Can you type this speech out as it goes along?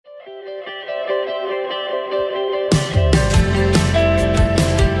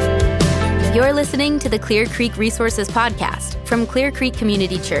You're listening to the Clear Creek Resources Podcast from Clear Creek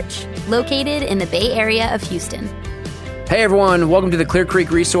Community Church, located in the Bay Area of Houston. Hey everyone, welcome to the Clear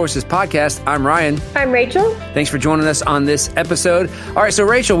Creek Resources Podcast. I'm Ryan. I'm Rachel. Thanks for joining us on this episode. All right, so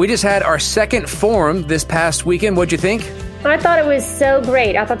Rachel, we just had our second forum this past weekend. What'd you think? I thought it was so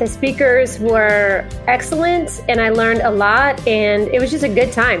great. I thought the speakers were excellent and I learned a lot and it was just a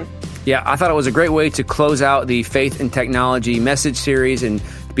good time. Yeah, I thought it was a great way to close out the Faith and Technology message series and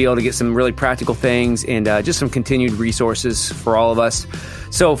be able to get some really practical things and just some continued resources for all of us.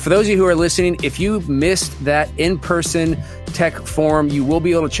 So for those of you who are listening, if you missed that in-person tech forum, you will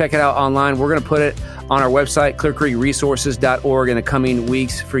be able to check it out online. We're going to put it on our website, clearcreekresources.org, in the coming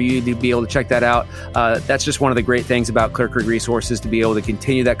weeks for you to be able to check that out. That's just one of the great things about Clear Creek Resources, to be able to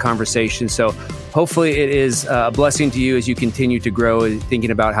continue that conversation. So hopefully it is a blessing to you as you continue to grow,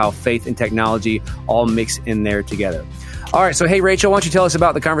 thinking about how faith and technology all mix in there together. All right, so hey, Rachel, why don't you tell us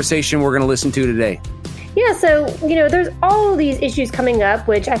about the conversation we're going to listen to today? Yeah, so, there's all these issues coming up,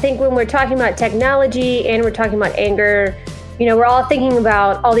 which I think when we're talking about technology and we're talking about anger, we're all thinking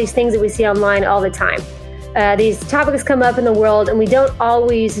about all these things that we see online all the time. These topics come up in the world and we don't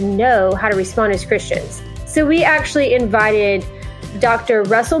always know how to respond as Christians. So we actually invited Dr.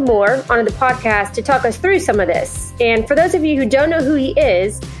 Russell Moore onto the podcast to talk us through some of this. And for those of you who don't know who he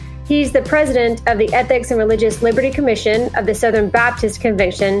is, he's the president of the Ethics and Religious Liberty Commission of the Southern Baptist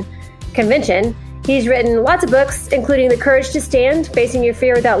Convention. He's written lots of books, including The Courage to Stand, Facing Your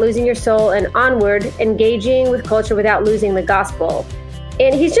Fear Without Losing Your Soul, and Onward, Engaging with Culture Without Losing the Gospel.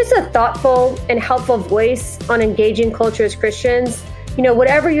 And he's just a thoughtful and helpful voice on engaging culture as Christians.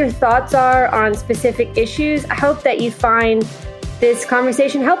 Whatever your thoughts are on specific issues, I hope that you find this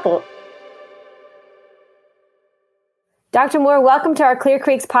conversation helpful. Dr. Moore, welcome to our Clear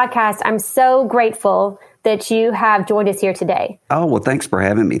Creeks podcast. I'm so grateful that you have joined us here today. Oh, well, thanks for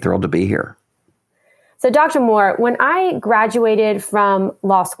having me. Thrilled to be here. So, Dr. Moore, when I graduated from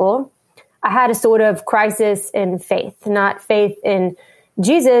law school, I had a sort of crisis in faith, not faith in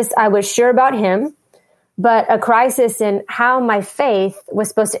Jesus. I was sure about him, but a crisis in how my faith was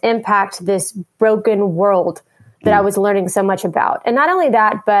supposed to impact this broken world that I was learning so much about. And not only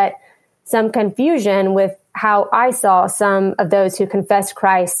that, but some confusion with how I saw some of those who confessed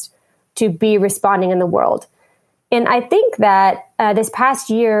Christ to be responding in the world. And I think that this past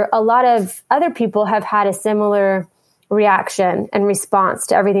year, a lot of other people have had a similar reaction and response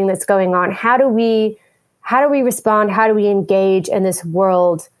to everything that's going on. How do we respond? How do we engage in this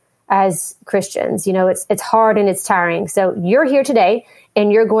world as Christians? It's hard and it's tiring. So you're here today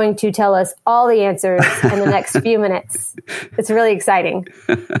and you're going to tell us all the answers in the next few minutes. It's really exciting.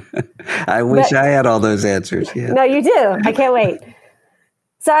 I wish I had all those answers. Yeah. No, you do. I can't wait.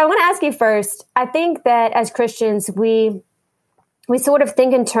 So I want to ask you first, I think that as Christians, we sort of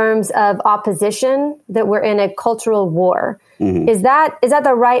think in terms of opposition, that we're in a cultural war. Mm-hmm. Is that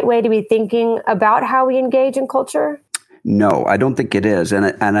the right way to be thinking about how we engage in culture? No, I don't think it is. And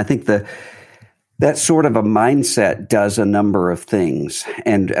I think that sort of a mindset does a number of things.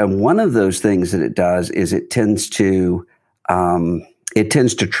 And one of those things that it does is it tends to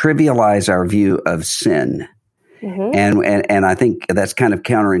trivialize our view of sin. Mm-hmm. And I think that's kind of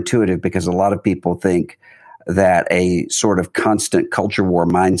counterintuitive because a lot of people think that a sort of constant culture war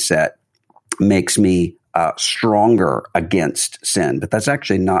mindset makes me stronger against sin. But that's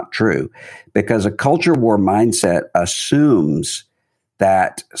actually not true, because a culture war mindset assumes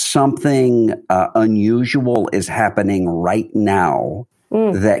that something unusual is happening right now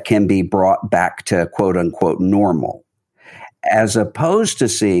that can be brought back to quote unquote normal, as opposed to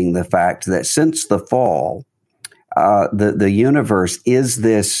seeing the fact that since the fall, the universe is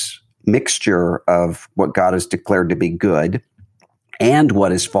this mixture of what God has declared to be good and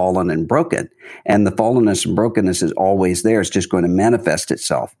what is fallen and broken. And the fallenness and brokenness is always there. It's just going to manifest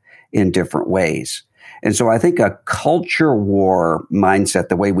itself in different ways. And so I think a culture war mindset,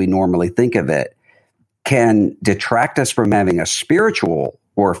 the way we normally think of it, can detract us from having a spiritual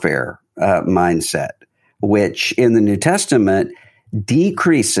warfare mindset, which in the New Testament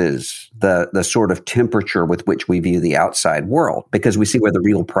decreases the sort of temperature with which we view the outside world, because we see where the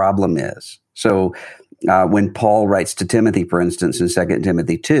real problem is. So when Paul writes to Timothy, for instance, in 2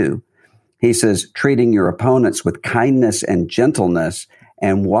 Timothy 2, he says, treating your opponents with kindness and gentleness.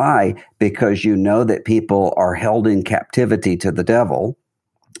 And why? Because you know that people are held in captivity to the devil,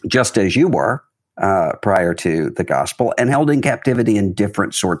 just as you were prior to the gospel, and held in captivity in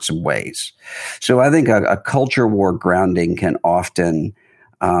different sorts of ways. So I think a culture war grounding can often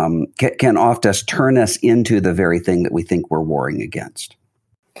turn us into the very thing that we think we're warring against.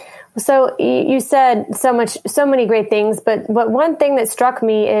 So you said so many great things, but one thing that struck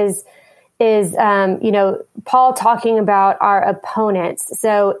me is is, Paul talking about our opponents.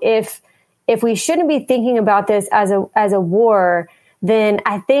 So if we shouldn't be thinking about this as a war, then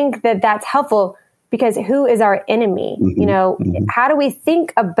I think that that's helpful, because who is our enemy? How do we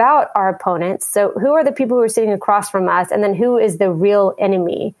think about our opponents? So who are the people who are sitting across from us? And then who is the real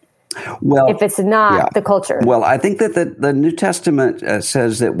enemy? Well, if it's not the culture. Well, I think that the New Testament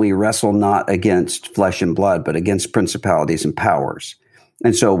says that we wrestle not against flesh and blood, but against principalities and powers.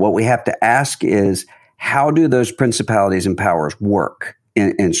 And so what we have to ask is, how do those principalities and powers work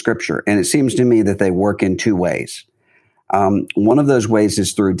in Scripture? And it seems to me that they work in two ways. One of those ways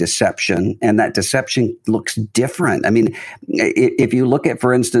is through deception, and that deception looks different. I mean, if you look at,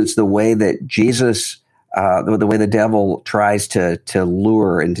 for instance, the way that Jesus, the way the devil tries to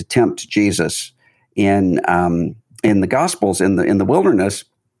lure and to tempt Jesus in the Gospels, in the wilderness,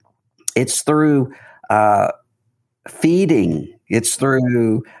 it's through feeding, it's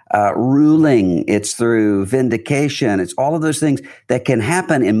through ruling, it's through vindication. It's all of those things that can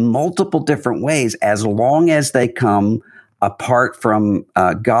happen in multiple different ways, as long as they come apart from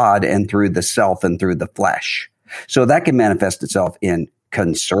God and through the self and through the flesh. So that can manifest itself in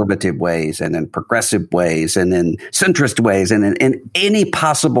conservative ways and in progressive ways and in centrist ways and in any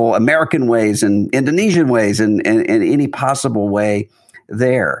possible American ways and Indonesian ways and any possible way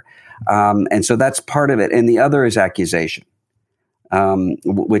there. And so that's part of it. And the other is accusation,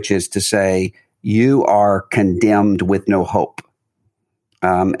 which is to say, you are condemned with no hope.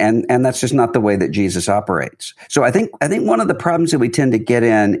 And that's just not the way that Jesus operates. So I think one of the problems that we tend to get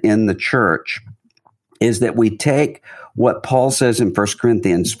in the church is that we take what Paul says in 1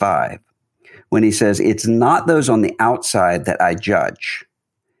 Corinthians 5, when he says, it's not those on the outside that I judge.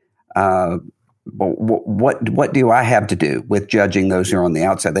 What do I have to do with judging those who are on the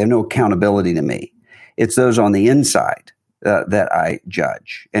outside? They have no accountability to me. It's those on the inside that I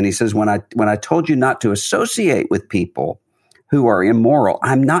judge. And he says, when I told you not to associate with people who are immoral,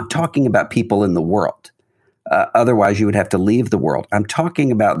 I'm not talking about people in the world. Otherwise, you would have to leave the world. I'm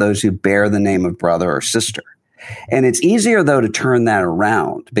talking about those who bear the name of brother or sister. And it's easier, though, to turn that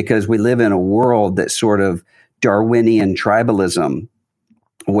around, because we live in a world that's sort of Darwinian tribalism,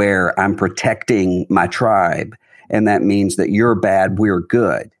 where I'm protecting my tribe, and that means that you're bad, we're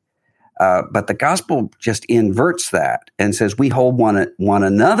good. But the gospel just inverts that and says we hold one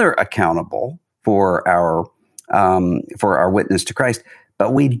another accountable for our witness to Christ,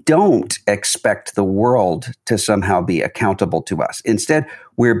 but we don't expect the world to somehow be accountable to us. Instead,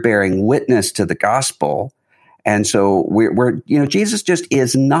 we're bearing witness to the gospel. And so we're Jesus just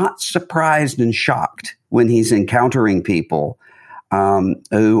is not surprised and shocked when he's encountering people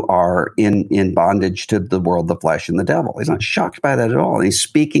who are in bondage to the world, the flesh, and the devil. He's not shocked by that at all. He's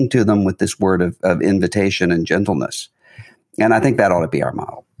speaking to them with this word of invitation and gentleness. And I think that ought to be our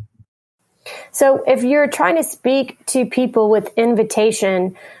model. So if you're trying to speak to people with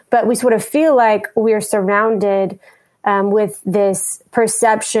invitation, but we sort of feel like we're surrounded with this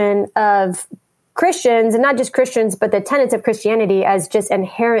perception of Christians, and not just Christians, but the tenets of Christianity as just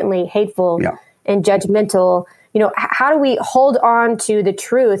inherently hateful and judgmental, how do we hold on to the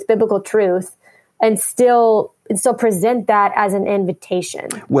truth, biblical truth, and still present that as an invitation?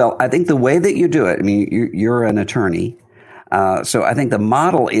 Well, I think the way that you do it, I mean, you're an attorney. So I think the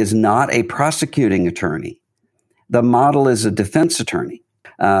model is not a prosecuting attorney. The model is a defense attorney.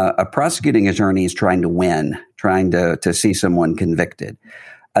 A prosecuting attorney is trying to win, trying to see someone convicted.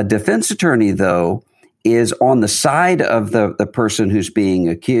 A defense attorney, though, is on the side of the person who's being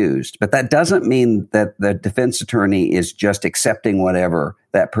accused. But that doesn't mean that the defense attorney is just accepting whatever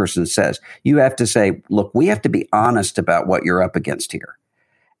that person says. You have to say, look, we have to be honest about what you're up against here.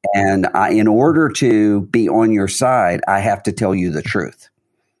 And in order to be on your side, I have to tell you the truth.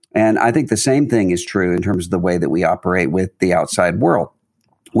 And I think the same thing is true in terms of the way that we operate with the outside world.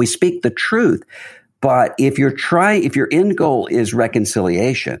 We speak the truth, but if your end goal is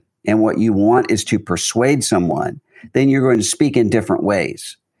reconciliation and what you want is to persuade someone, then you're going to speak in different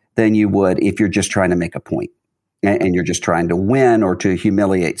ways than you would if you're just trying to make a point and you're just trying to win or to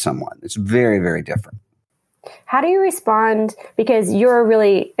humiliate someone. It's very, very different. How do you respond? Because you're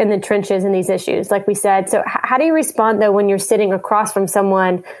really in the trenches in these issues, like we said. So how do you respond, though, when you're sitting across from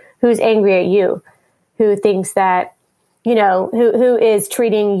someone who's angry at you, who thinks that, who is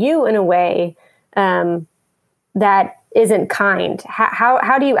treating you in a way that isn't kind?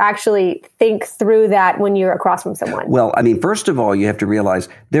 How do you actually think through that when you're across from someone? Well, I mean, first of all, you have to realize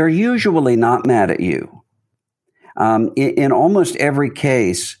they're usually not mad at you. In almost every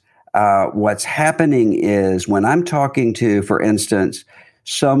case, what's happening is when I'm talking to, for instance,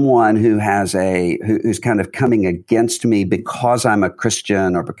 someone who who's kind of coming against me because I'm a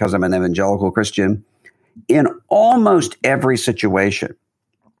Christian or because I'm an evangelical Christian, in almost every situation,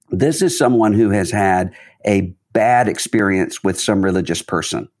 this is someone who has had a bad experience with some religious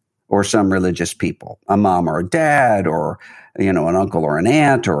person or some religious people, a mom or a dad or, an uncle or an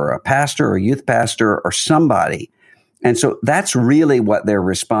aunt or a pastor or a youth pastor or somebody. And so that's really what they're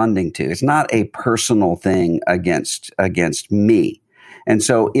responding to. It's not a personal thing against me. And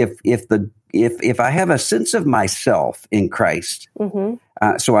so if I have a sense of myself in Christ,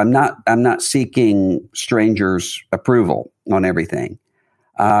 so I'm not seeking strangers' approval on everything,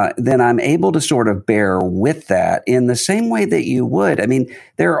 then I'm able to sort of bear with that in the same way that you would. I mean,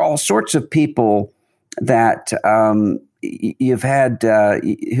 there are all sorts of people that you've had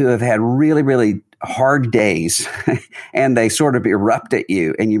who have had really, really hard days, and they sort of erupt at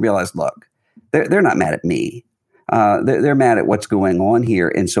you, and you realize, look, they're not mad at me. They're mad at what's going on here.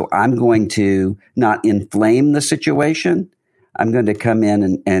 And so I'm going to not inflame the situation. I'm going to come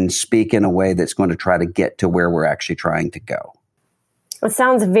in and speak in a way that's going to try to get to where we're actually trying to go. It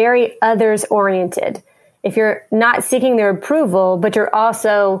sounds very others-oriented. If you're not seeking their approval, but you're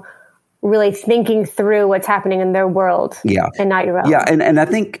also really thinking through what's happening in their world and not your own. Yeah, and I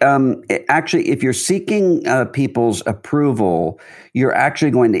think actually if you're seeking people's approval, you're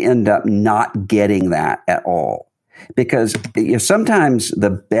actually going to end up not getting that at all. Because sometimes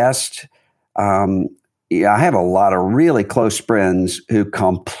the best, I have a lot of really close friends who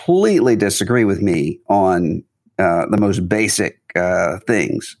completely disagree with me on the most basic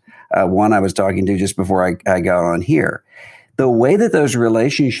things. One I was talking to just before I got on here. The way that those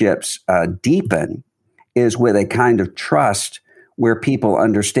relationships deepen is with a kind of trust where people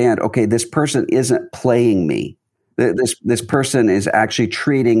understand, okay, this person isn't playing me. This person is actually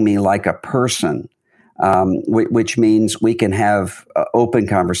treating me like a person. Which means we can have open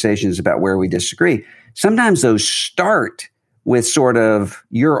conversations about where we disagree. Sometimes those start with sort of,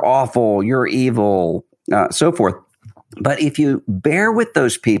 you're awful, you're evil, so forth. But if you bear with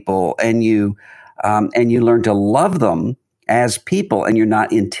those people and you learn to love them as people and you're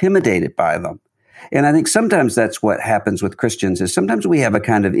not intimidated by them. And I think sometimes that's what happens with Christians is sometimes we have a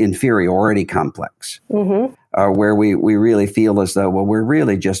kind of inferiority complex where we really feel as though, well, we're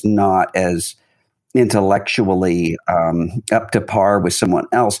really just not as intellectually up to par with someone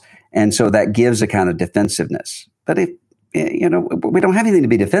else. And so that gives a kind of defensiveness. But we don't have anything to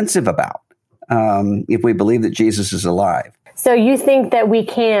be defensive about if we believe that Jesus is alive. So you think that we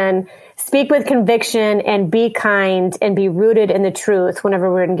can speak with conviction and be kind and be rooted in the truth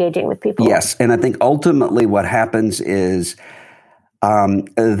whenever we're engaging with people? Yes. And I think ultimately what happens is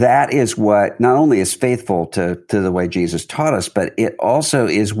that is what not only is faithful to the way Jesus taught us, but it also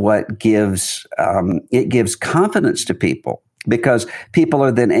is what gives confidence to people, because people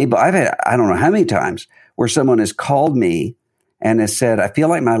are then able. I've had, I don't know how many times where someone has called me and has said, I feel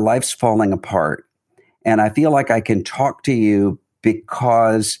like my life's falling apart and I feel like I can talk to you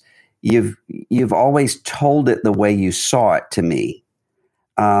because you've always told it the way you saw it to me.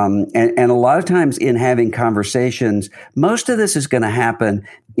 And a lot of times in having conversations, most of this is going to happen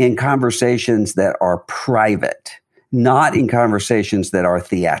in conversations that are private, not in conversations that are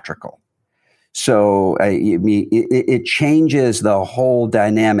theatrical. So it changes the whole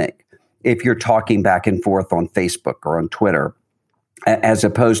dynamic if you're talking back and forth on Facebook or on Twitter, as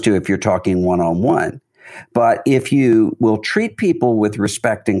opposed to if you're talking one-on-one. But if you will treat people with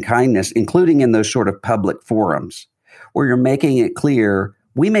respect and kindness, including in those sort of public forums, where you're making it clear,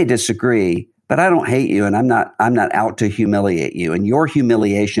 we may disagree, but I don't hate you, and I'm not out to humiliate you, and your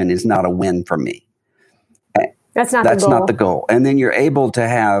humiliation is not a win for me. That's not the goal. And then you're able to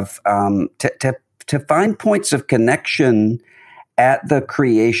have to find points of connection at the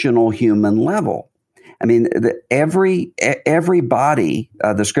creational human level. I mean, every body,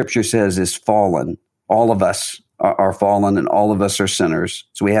 the Scripture says, is fallen. All of us are fallen, and all of us are sinners.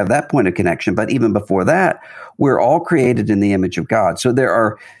 So we have that point of connection. But even before that, we're all created in the image of God. So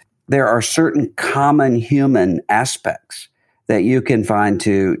there are certain common human aspects that you can find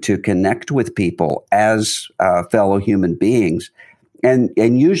to connect with people as fellow human beings, and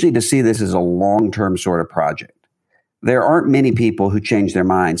usually to see this as a long-term sort of project. There aren't many people who change their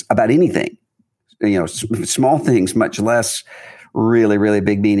minds about anything, small things, much less really, really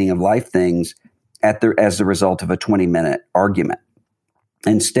big meaning of life things, as the result of a 20-minute argument.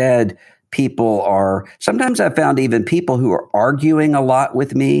 Instead, sometimes I've found even people who are arguing a lot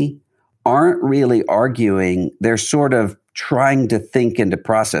with me aren't really arguing. They're sort of trying to think and to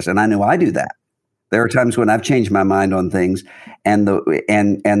process. And I know I do that. There are times when I've changed my mind on things, and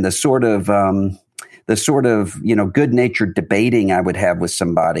the sort of the sort of, good-natured debating I would have with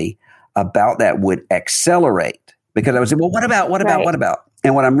somebody about that would accelerate, because I would say, well, what about?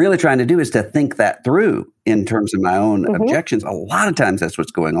 And what I'm really trying to do is to think that through in terms of my own objections. A lot of times that's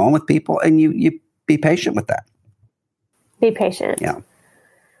what's going on with people, and you be patient with that. Be patient. Yeah.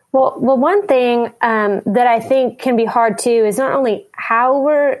 Well, one thing that I think can be hard too is not only how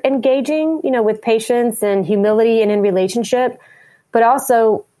we're engaging, with patience and humility and in relationship, but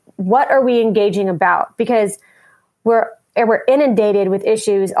also what are we engaging about? Because we're inundated with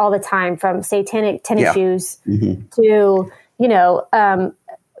issues all the time, from satanic issues to,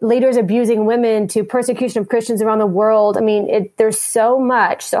 leaders abusing women to persecution of Christians around the world. I mean, there's so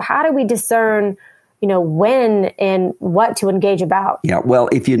much. So how do we discern when and what to engage about? Yeah, well,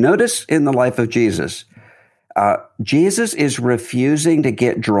 if you notice in the life of Jesus, Jesus is refusing to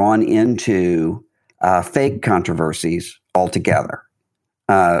get drawn into fake controversies altogether.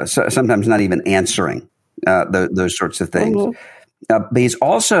 So sometimes not even answering those sorts of things. But he's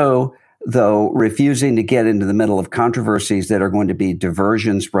also, though, refusing to get into the middle of controversies that are going to be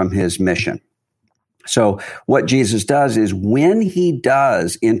diversions from his mission. So what Jesus does is, when he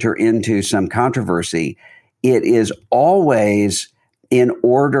does enter into some controversy, it is always in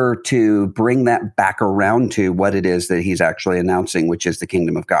order to bring that back around to what it is that he's actually announcing, which is the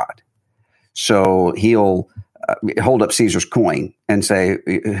kingdom of God. So he'll hold up Caesar's coin and say,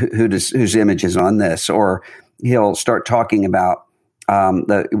 whose image is on this? Or he'll start talking about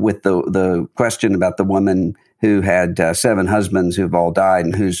the question about the woman who had 7 husbands who've all died,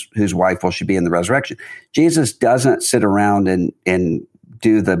 and whose wife will she be in the resurrection. Jesus doesn't sit around and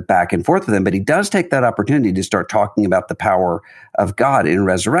do the back and forth with him, but he does take that opportunity to start talking about the power of God in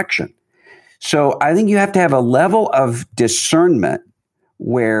resurrection. So I think you have to have a level of discernment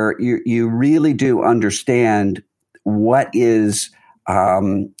where you really do understand what is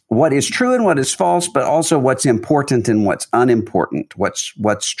true and what is false, but also what's important and what's unimportant,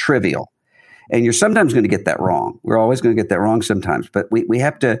 what's trivial. And you're sometimes going to get that wrong. We're always going to get that wrong sometimes, but we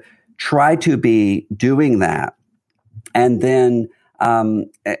have to try to be doing that. And then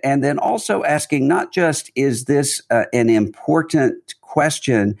also asking, not just, is this an important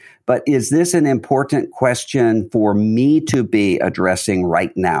question, but is this an important question for me to be addressing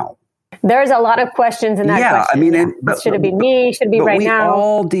right now? There's a lot of questions in that question. Should it be me? Should it be right now? We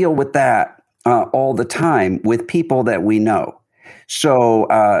all deal with that all the time with people that we know. So,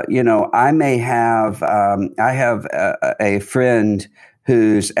 I may have, I have a friend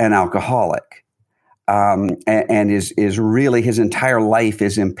who's an alcoholic, and is really, his entire life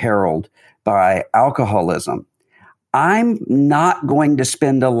is imperiled by alcoholism. I'm not going to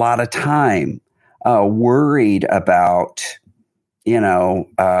spend a lot of time worried about,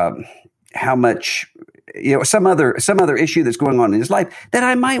 how much, some other issue that's going on in his life that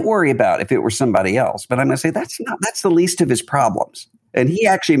I might worry about if it were somebody else. But I'm going to say that's the least of his problems. And he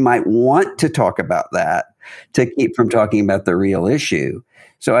actually might want to talk about that to keep from talking about the real issue.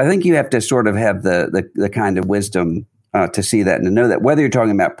 So I think you have to sort of have the kind of wisdom to see that and to know that, whether you're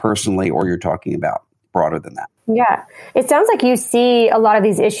talking about personally or you're talking about broader than that. Yeah. It sounds like you see a lot of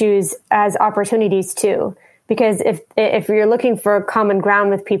these issues as opportunities too. Because if you're looking for common ground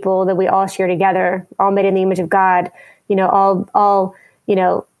with people that we all share together, all made in the image of God, all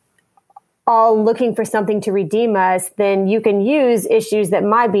looking for something to redeem us, then you can use issues that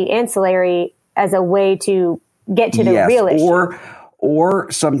might be ancillary as a way to get to the real issue. Or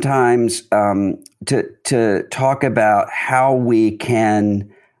sometimes to talk about how we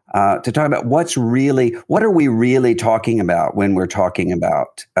can to talk about what are we really talking about when we're talking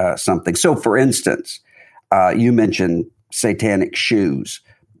about something. So, for instance, you mentioned satanic shoes.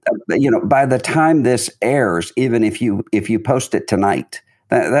 By the time this airs, even if you post it tonight,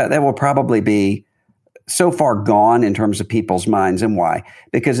 that will probably be so far gone in terms of people's minds. And why?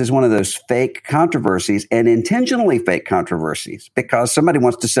 Because it's one of those fake controversies, and intentionally fake controversies, because somebody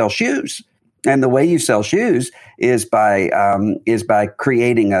wants to sell shoes. And the way you sell shoes is by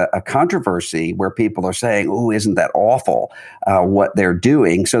creating a controversy where people are saying, "Oh, isn't that awful what they're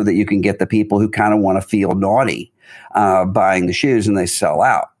doing?" So that you can get the people who kind of want to feel naughty buying the shoes, and they sell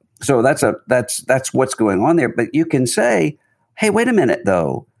out. So that's what's going on there. But you can say, "Hey, wait a minute,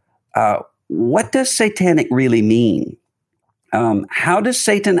 though. What does satanic really mean? How does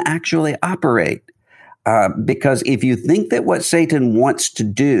Satan actually operate?" Because if you think that what Satan wants to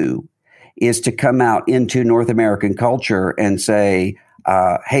do is to come out into North American culture and say,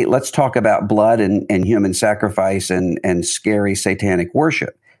 hey, let's talk about blood and human sacrifice and scary satanic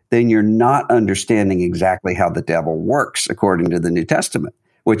worship, then you're not understanding exactly how the devil works according to the New Testament,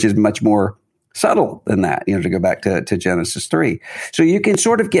 which is much more subtle than that, to go back to Genesis 3. So you can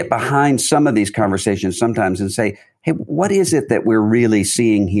sort of get behind some of these conversations sometimes and say, hey, what is it that we're really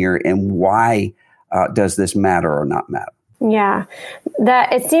seeing here, and why does this matter or not matter? Yeah,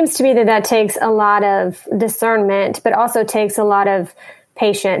 that it seems to me that takes a lot of discernment, but also takes a lot of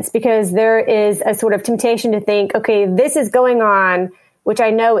patience, because there is a sort of temptation to think, okay, this is going on, which I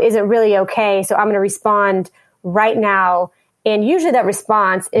know isn't really okay, so I'm going to respond right now. And usually that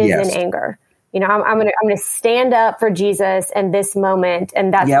response is in anger. I'm going to stand up for Jesus in this moment,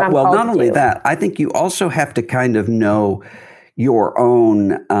 and that's what I'm called to do. Well, not only that, I think you also have to kind of know your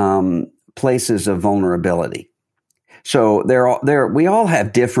own places of vulnerability. So we all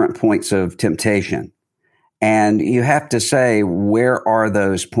have different points of temptation, and you have to say, where are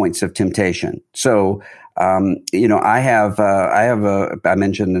those points of temptation? So, I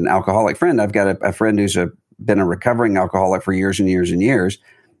mentioned an alcoholic friend. I've got a friend who's been a recovering alcoholic for years and years and years.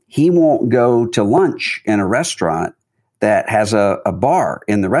 He won't go to lunch in a restaurant that has a bar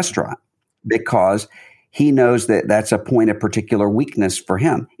in the restaurant, because he knows that that's a point of particular weakness for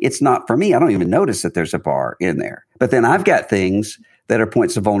him. It's not for me. I don't even notice that there's a bar in there. But then I've got things that are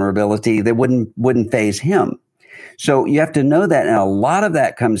points of vulnerability that wouldn't faze him. So you have to know that. And a lot of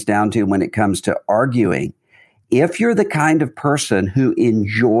that comes down to, when it comes to arguing, if you're the kind of person who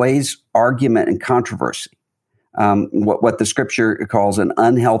enjoys argument and controversy, what the scripture calls an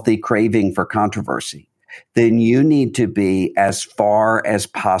unhealthy craving for controversy, then you need to be as far as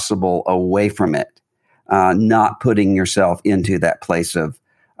possible away from it, not putting yourself into that place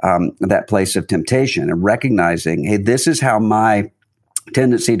of temptation, and recognizing, hey, this is how my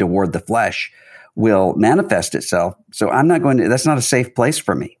tendency toward the flesh will manifest itself. So that's not a safe place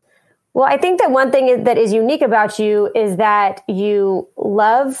for me. Well, I think that one thing that is unique about you is that you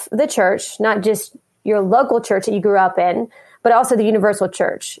love the church, not just your local church that you grew up in, but also the universal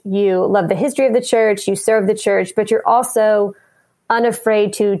church. You love the history of the church, you serve the church, but you're also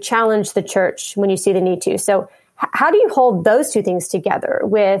unafraid to challenge the church when you see the need to. So how do you hold those two things together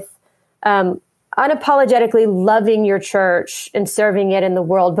with unapologetically loving your church and serving it in the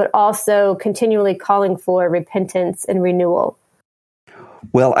world, but also continually calling for repentance and renewal?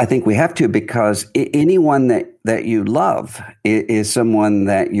 Well, I think we have to, because anyone that you love is someone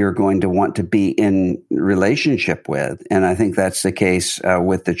that you're going to want to be in relationship with. And I think that's the case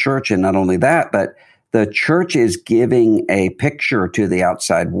with the church. And not only that, but the church is giving a picture to the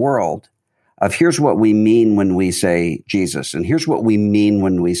outside world of, here's what we mean when we say Jesus, and here's what we mean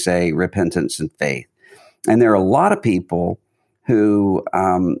when we say repentance and faith. And there are a lot of people who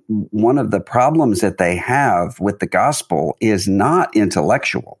one of the problems that they have with the gospel is not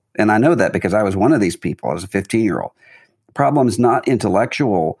intellectual. And I know that because I was one of these people as a 15-year-old. The problem is not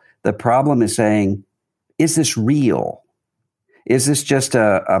intellectual. The problem is saying, is this real? Is this just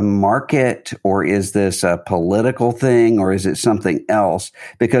a market, or is this a political thing, or is it something else?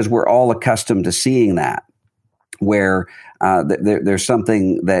 Because we're all accustomed to seeing that, where there's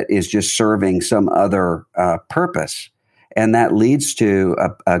something that is just serving some other purpose. And that leads to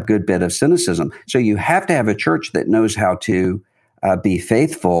a good bit of cynicism. So you have to have a church that knows how to be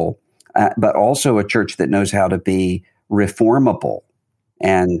faithful, but also a church that knows how to be reformable.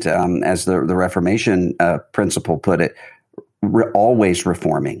 And as the Reformation principle put it, always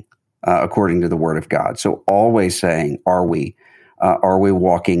reforming according to the Word of God. So always saying, are we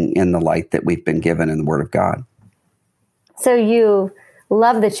walking in the light that we've been given in the Word of God? So you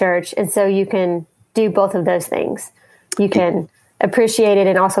love the church, and so you can do both of those things. You can appreciate it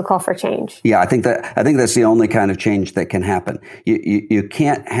and also call for change. Yeah, I think that's the only kind of change that can happen. You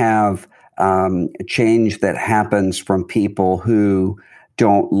can't have change that happens from people who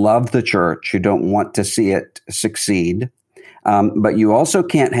don't love the church, who don't want to see it succeed. But you also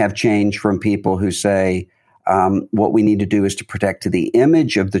can't have change from people who say, what we need to do is to protect the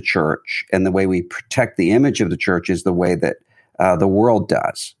image of the church. And the way we protect the image of the church is the way that the world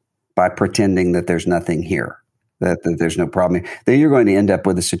does, by pretending that there's nothing here, that there's no problem. Then you're going to end up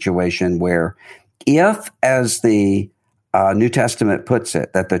with a situation where, if, as the New Testament puts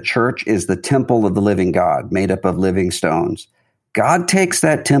it, that the church is the temple of the living God, made up of living stones, God takes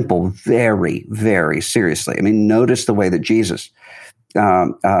that temple very, very seriously. I mean, notice the way that Jesus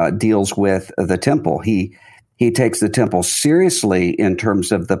deals with the temple. He takes the temple seriously in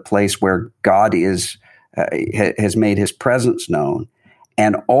terms of the place where God has made his presence known,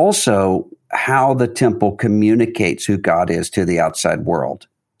 and also how the temple communicates who God is to the outside world.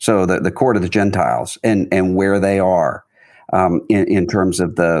 So the court of the Gentiles and where they are in terms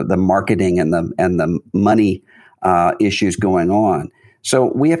of the marketing and the money issues going on.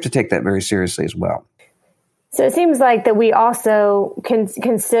 So we have to take that very seriously as well. So it seems like that we also can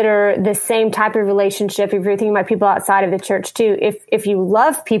consider the same type of relationship if you're thinking about people outside of the church too. If you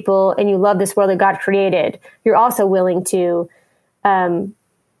love people and you love this world that God created, you're also willing to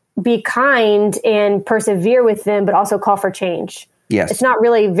be kind and persevere with them, but also call for change. Yes. It's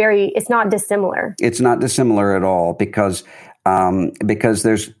not dissimilar. It's not dissimilar at all because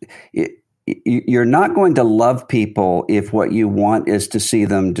you're not going to love people if what you want is to see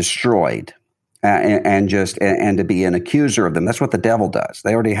them destroyed. And to be an accuser of them. That's what the devil does.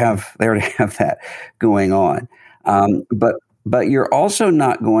 They already have that going on. But you're also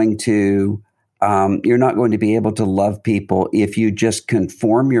not going to be able to love people if you just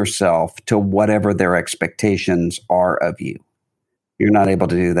conform yourself to whatever their expectations are of you. You're not able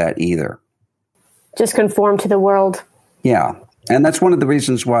to do that either. Just conform to the world. Yeah. And that's one of the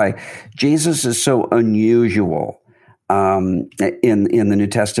reasons why Jesus is so unusual in the New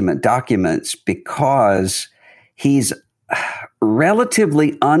Testament documents, because he's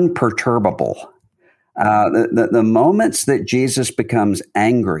relatively unperturbable. The moments that Jesus becomes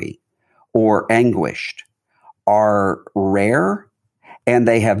angry or anguished are rare, and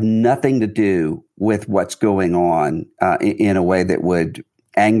they have nothing to do with what's going on in a way that would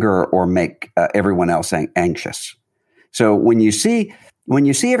anger or make everyone else anxious. So when you see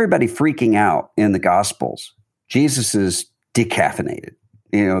everybody freaking out in the Gospels, Jesus is decaffeinated.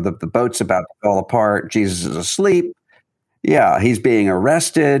 The boat's about to fall apart. Jesus is asleep. Yeah, he's being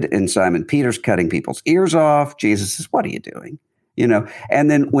arrested, and Simon Peter's cutting people's ears off. Jesus says, "What are you doing?" And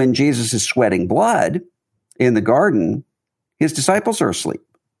then when Jesus is sweating blood in the garden, his disciples are asleep.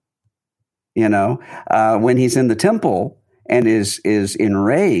 When he's in the temple and is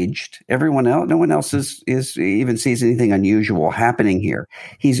enraged, no one else is even sees anything unusual happening here.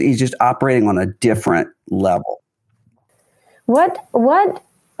 He's just operating on a different level.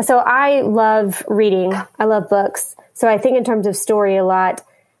 So I love reading. I love books. So I think in terms of story a lot.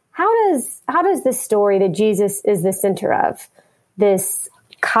 How does this story that Jesus is the center of, this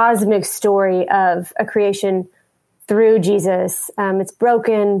cosmic story of a creation through Jesus, it's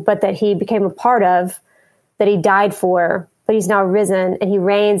broken, but that he became a part of, that he died for, but he's now risen and he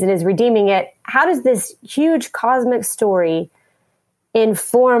reigns and is redeeming it. How does this huge cosmic story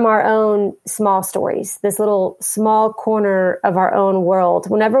inform our own small stories, this little small corner of our own world,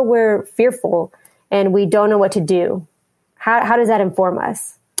 whenever we're fearful and we don't know what to do? How does that inform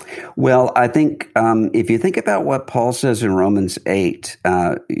us? Well, I think if you think about what Paul says in Romans 8,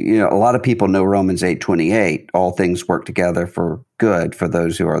 a lot of people know Romans 8:28, all things work together for good for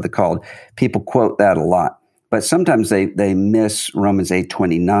those who are the called. People quote that a lot, but sometimes they miss Romans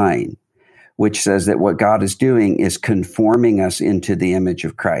 8:29, which says that what God is doing is conforming us into the image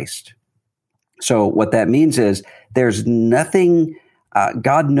of Christ. So what that means is there's nothing,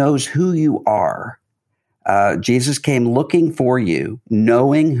 God knows who you are. Jesus came looking for you,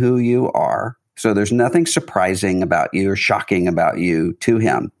 knowing who you are. So there's nothing surprising about you or shocking about you to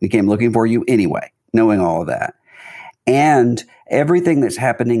him. He came looking for you anyway, knowing all of that. And everything that's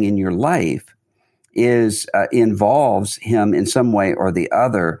happening in your life involves him in some way or the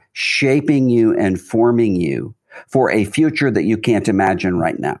other, shaping you and forming you for a future that you can't imagine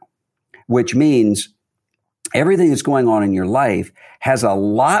right now, which means everything that's going on in your life has a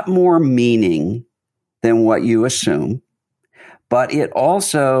lot more meaning than what you assume, but it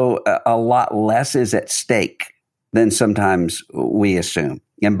also a lot less is at stake than sometimes we assume.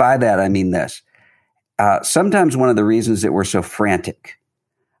 And by that, I mean this. Sometimes one of the reasons that we're so frantic,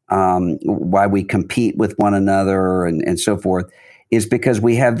 why we compete with one another and so forth, is because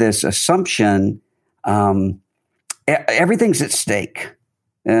we have this assumption everything's at stake,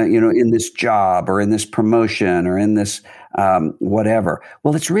 in this job or in this promotion or in this whatever.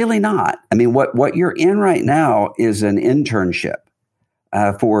 Well, it's really not. I mean, what you're in right now is an internship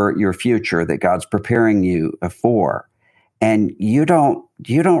for your future that God's preparing you for. And you don't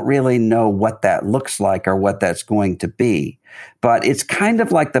really know what that looks like or what that's going to be. But it's kind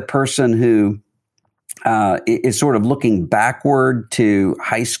of like the person who is sort of looking backward to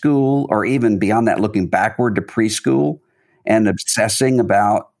high school, or even beyond that, looking backward to preschool and obsessing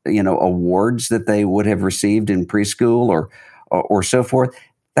about, awards that they would have received in preschool or so forth.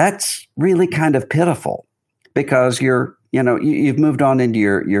 That's really kind of pitiful, because you've moved on into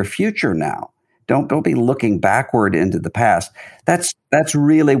your future now. Don't be looking backward into the past. That's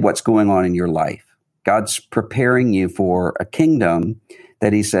really what's going on in your life. God's preparing you for a kingdom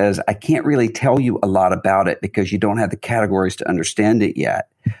that he says, I can't really tell you a lot about it because you don't have the categories to understand it yet.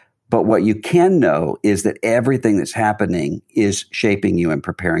 But what you can know is that everything that's happening is shaping you and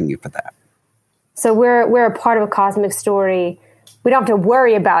preparing you for that. So we're a part of a cosmic story, we don't have to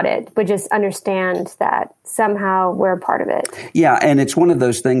worry about it, but just understand that somehow we're a part of it. Yeah. And it's one of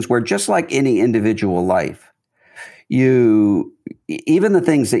those things where, just like any individual life, even the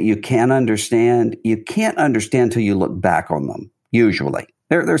things that you can understand, you can't understand till you look back on them. Usually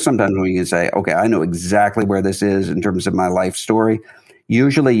there's sometimes when you can say, okay, I know exactly where this is in terms of my life story.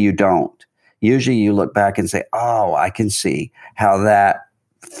 Usually you don't. Usually you look back and say, oh, I can see how that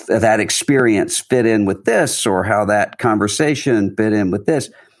experience fit in with this, or how that conversation fit in with this.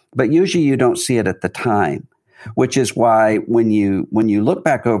 But usually you don't see it at the time, which is why when you look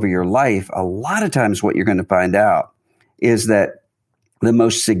back over your life, a lot of times what you're going to find out is that the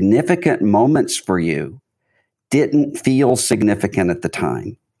most significant moments for you didn't feel significant at the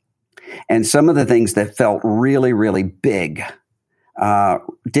time. And some of the things that felt really, really big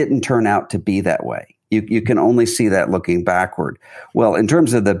didn't turn out to be that way. You can only see that looking backward. Well, in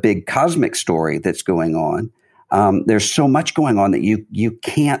terms of the big cosmic story that's going on, there's so much going on that you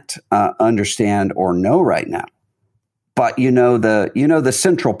can't understand or know right now. But you know the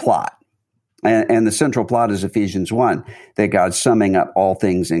central plot, and the central plot is Ephesians 1, that God's summing up all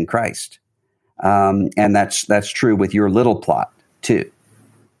things in Christ, and that's true with your little plot too.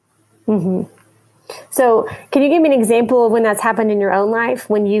 Mm-hmm. So can you give me an example of when that's happened in your own life,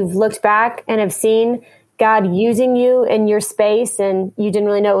 when you've looked back and have seen God using you in your space and you didn't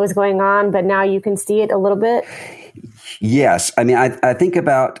really know what was going on, but now you can see it a little bit? Yes. I mean, I think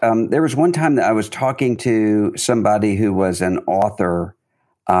about, there was one time that I was talking to somebody who was an author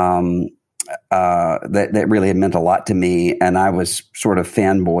that really had meant a lot to me. And I was sort of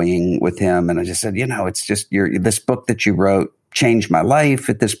fanboying with him. And I just said, it's just this book that you wrote changed my life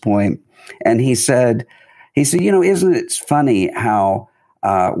at this point. And he said, isn't it funny how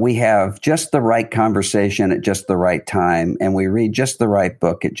we have just the right conversation at just the right time, and we read just the right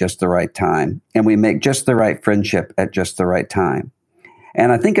book at just the right time, and we make just the right friendship at just the right time.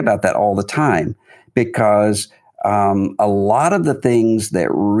 And I think about that all the time, because a lot of the things that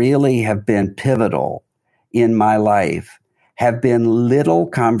really have been pivotal in my life have been little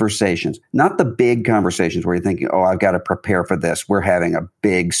conversations, not the big conversations where you're thinking, oh, I've got to prepare for this. We're having a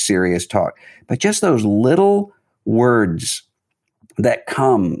big, serious talk. But just those little words that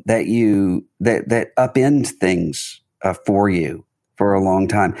come, that upend things for you for a long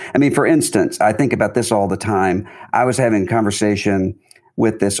time. I mean, for instance, I think about this all the time. I was having a conversation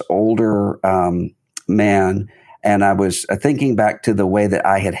with this older man, and I was thinking back to the way that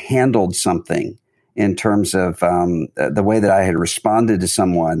I had handled something in terms of the way that I had responded to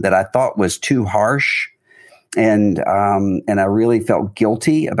someone that I thought was too harsh. And I really felt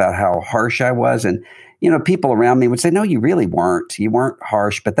guilty about how harsh I was. And, people around me would say, no, you really weren't. You weren't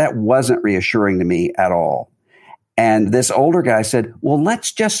harsh, but that wasn't reassuring to me at all. And this older guy said, well,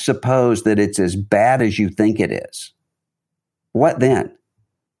 let's just suppose that it's as bad as you think it is. What then?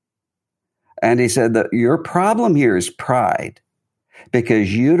 And he said that your problem here is pride,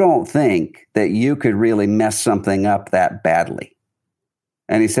 because you don't think that you could really mess something up that badly.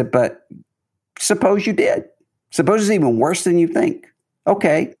 And he said, but suppose you did. Suppose it's even worse than you think.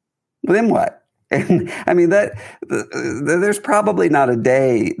 Okay, well, then what? And I mean, there's probably not a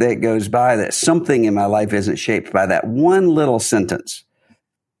day that goes by that something in my life isn't shaped by that one little sentence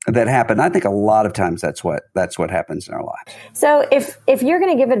that happened. I think a lot of times that's what happens in our lives. So if you're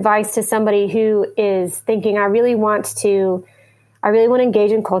going to give advice to somebody who is thinking, I really want to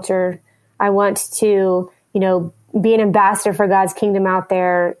engage in culture. I want to, be an ambassador for God's kingdom out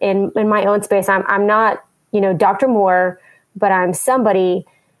there in my own space. I'm not, Dr. Moore, but I'm somebody.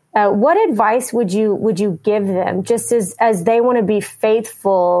 What advice would you give them, just as they want to be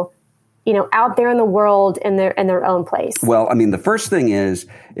faithful, out there in the world in their own place? Well, I mean, the first thing is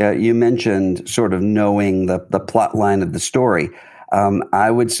you mentioned sort of knowing the plot line of the story. I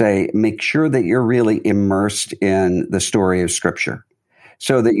would say make sure that you're really immersed in the story of Scripture,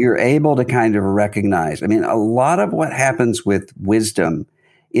 so that you're able to kind of recognize. I mean, a lot of what happens with wisdom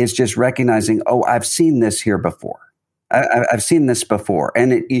is just recognizing, oh, I've seen this here before. I've seen this before.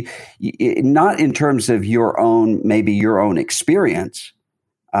 And it not in terms of your own experience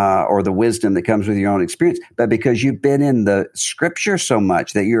or the wisdom that comes with your own experience, but because you've been in the Scripture so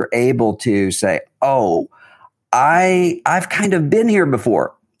much that you're able to say, oh, I've kind of been here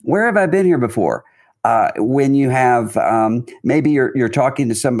before. Where have I been here before? When you have, maybe you're talking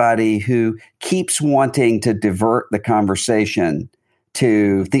to somebody who keeps wanting to divert the conversation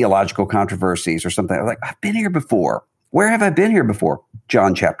to theological controversies or something. Like, I've been here before. Where have I been here before?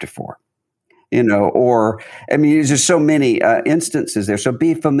 John chapter 4. There's just so many instances there. So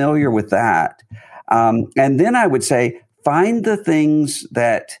be familiar with that. And then I would say, find the things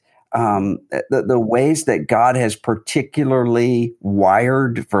that the ways that God has particularly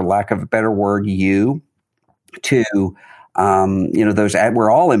wired, for lack of a better word, you to, those,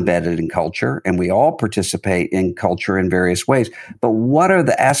 we're all embedded in culture and we all participate in culture in various ways. But what are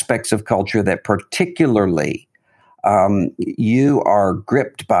the aspects of culture that particularly you are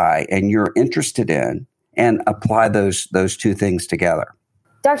gripped by and you're interested in, and apply those two things together?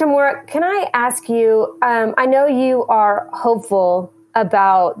 Dr. Moore, can I ask you, I know you are hopeful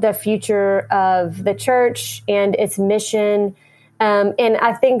about the future of the church and its mission. And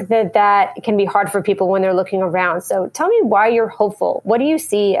I think that can be hard for people when they're looking around. So tell me why you're hopeful. What do you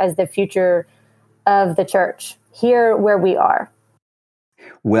see as the future of the church here where we are?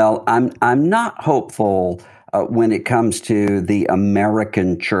 Well, I'm not hopeful when it comes to the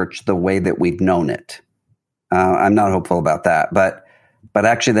American church the way that we've known it. I'm not hopeful about that. But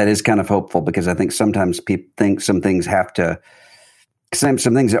actually that is kind of hopeful, because I think sometimes people think some things that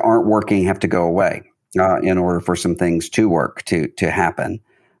aren't working have to go away in order for some things to work, to happen.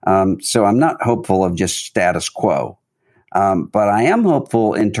 So I'm not hopeful of just status quo. But I am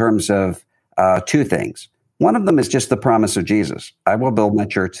hopeful in terms of two things. One of them is just the promise of Jesus. I will build my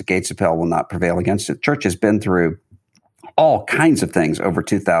church, the gates of hell will not prevail against it. The church has been through all kinds of things over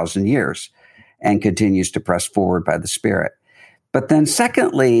 2,000 years and continues to press forward by the Spirit. But then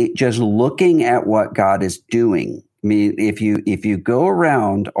secondly, just looking at what God is doing. I mean, if you go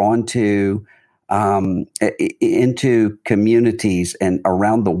around into communities and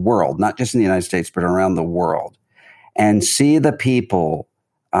around the world, not just in the United States, but around the world, and see the people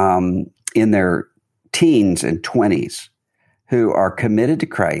in their teens and 20s who are committed to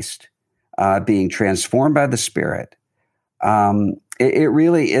Christ, being transformed by the Spirit, it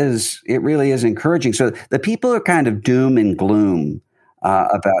really is encouraging. So the people who are kind of doom and gloom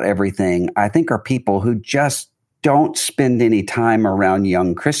about everything, I think, are people who just don't spend any time around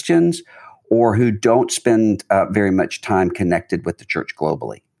young Christians, or who don't spend very much time connected with the church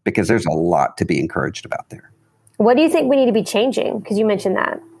globally, because there's a lot to be encouraged about there. What do you think we need to be changing? Because you mentioned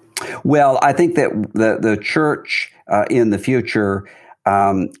that. Well, I think that the church in the future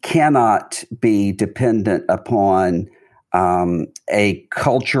cannot be dependent upon a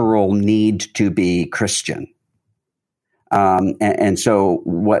cultural need to be Christian. And so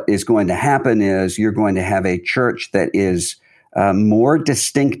what is going to happen is you're going to have a church that is more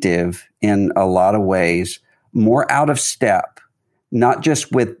distinctive in a lot of ways, more out of step, not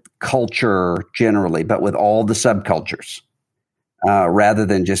just with culture generally, but with all the subcultures, rather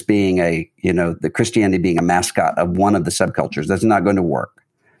than just being the Christianity being a mascot of one of the subcultures. That's not going to work.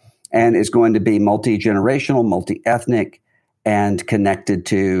 And it's going to be multi-generational, multi-ethnic, and connected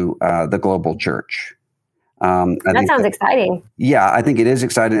to the global church. That sounds exciting. Yeah, I think it is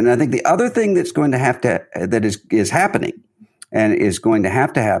exciting. And I think the other thing that's going to that is happening and is going to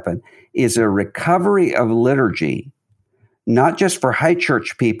happen is a recovery of liturgy, not just for high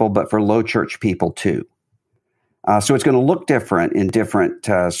church people, but for low church people too. So it's going to look different in different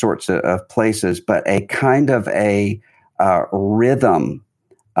sorts of places, but a kind of a rhythm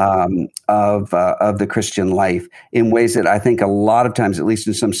of the Christian life in ways that I think a lot of times, at least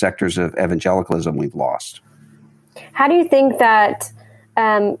in some sectors of evangelicalism, we've lost. How do you think that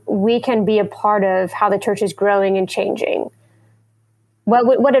we can be a part of how the church is growing and changing?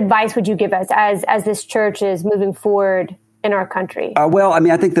 What advice would you give us as this church is moving forward in our country? Well, I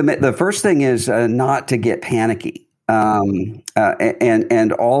mean, I think the first thing is not to get panicky,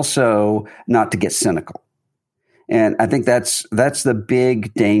 and also not to get cynical. And I think that's the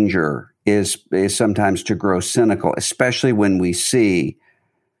big danger is sometimes to grow cynical, especially when we see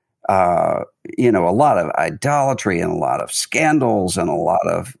a lot of idolatry and a lot of scandals and a lot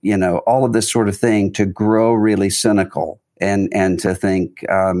of all of this sort of thing, to grow really cynical and to think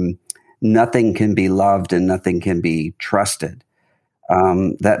nothing can be loved and nothing can be trusted.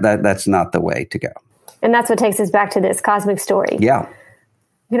 That's not the way to go. And that's what takes us back to this cosmic story. Yeah.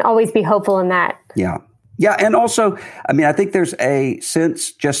 You can always be hopeful in that. Yeah. Yeah. And also, I mean, I think there's a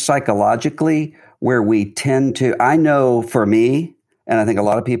sense just psychologically where we tend to, I know for me, and I think a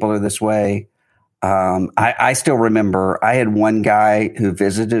lot of people are this way. I still remember I had one guy who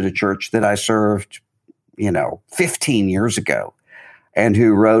visited a church that I served, 15 years ago, and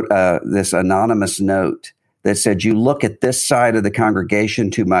who wrote this anonymous note that said, "You look at this side of the congregation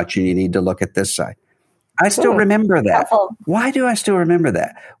too much and you need to look at this side." I still remember that. Helpful. Why do I still remember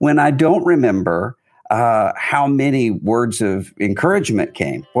that? When I don't remember how many words of encouragement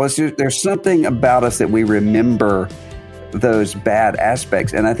came. Well, there's something about us that we remember those bad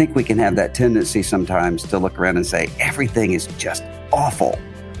aspects. And I think we can have that tendency sometimes to look around and say, everything is just awful,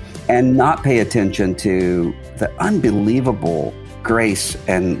 and not pay attention to the unbelievable grace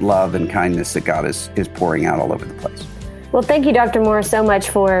and love and kindness that God is pouring out all over the place. Well, thank you, Dr. Moore, so much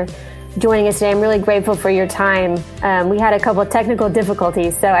for joining us today. I'm really grateful for your time. We had a couple of technical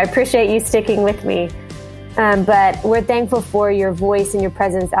difficulties, so I appreciate you sticking with me. But we're thankful for your voice and your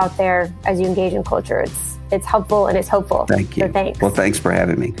presence out there as you engage in culture. It's helpful and it's hopeful. Thank you. So thanks. Well, thanks for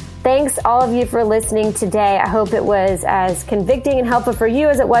having me. Thanks all of you for listening today. I hope it was as convicting and helpful for you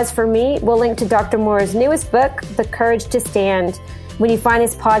as it was for me. We'll link to Dr. Moore's newest book, The Courage to Stand, when you find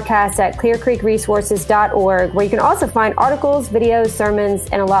this podcast at clearcreekresources.org, where you can also find articles, videos, sermons,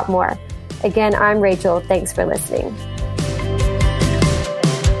 and a lot more. Again, I'm Rachel. Thanks for listening.